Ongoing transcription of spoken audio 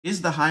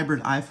Is the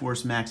hybrid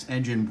iForce Max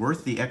engine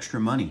worth the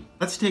extra money?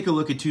 Let's take a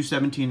look at two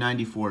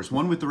 1794s,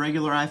 one with the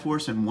regular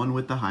iForce and one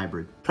with the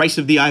hybrid. Price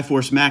of the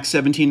iForce Max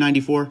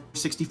 1794,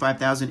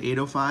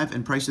 $65,805,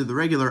 and price of the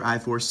regular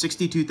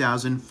iForce,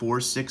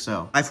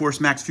 $62,460.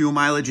 iForce Max fuel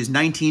mileage is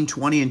 19,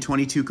 20, and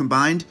 22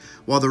 combined,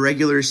 while the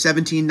regular is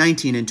 17,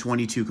 19, and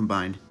 22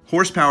 combined.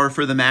 Horsepower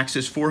for the Max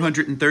is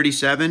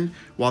 437,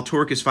 while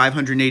torque is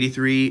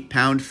 583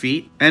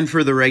 pound-feet, and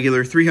for the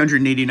regular,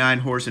 389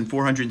 horse and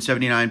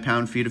 479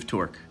 pound-feet of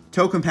torque.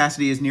 Tow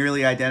capacity is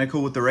nearly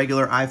identical, with the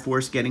regular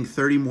iForce getting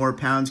 30 more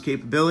pounds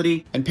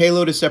capability, and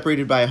payload is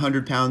separated by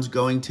 100 pounds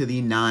going to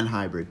the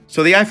non-hybrid.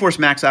 So the iForce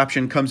Max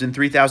option comes in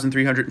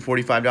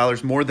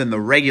 $3,345 more than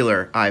the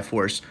regular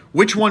iForce.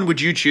 Which one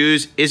would you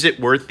choose? Is it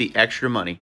worth the extra money?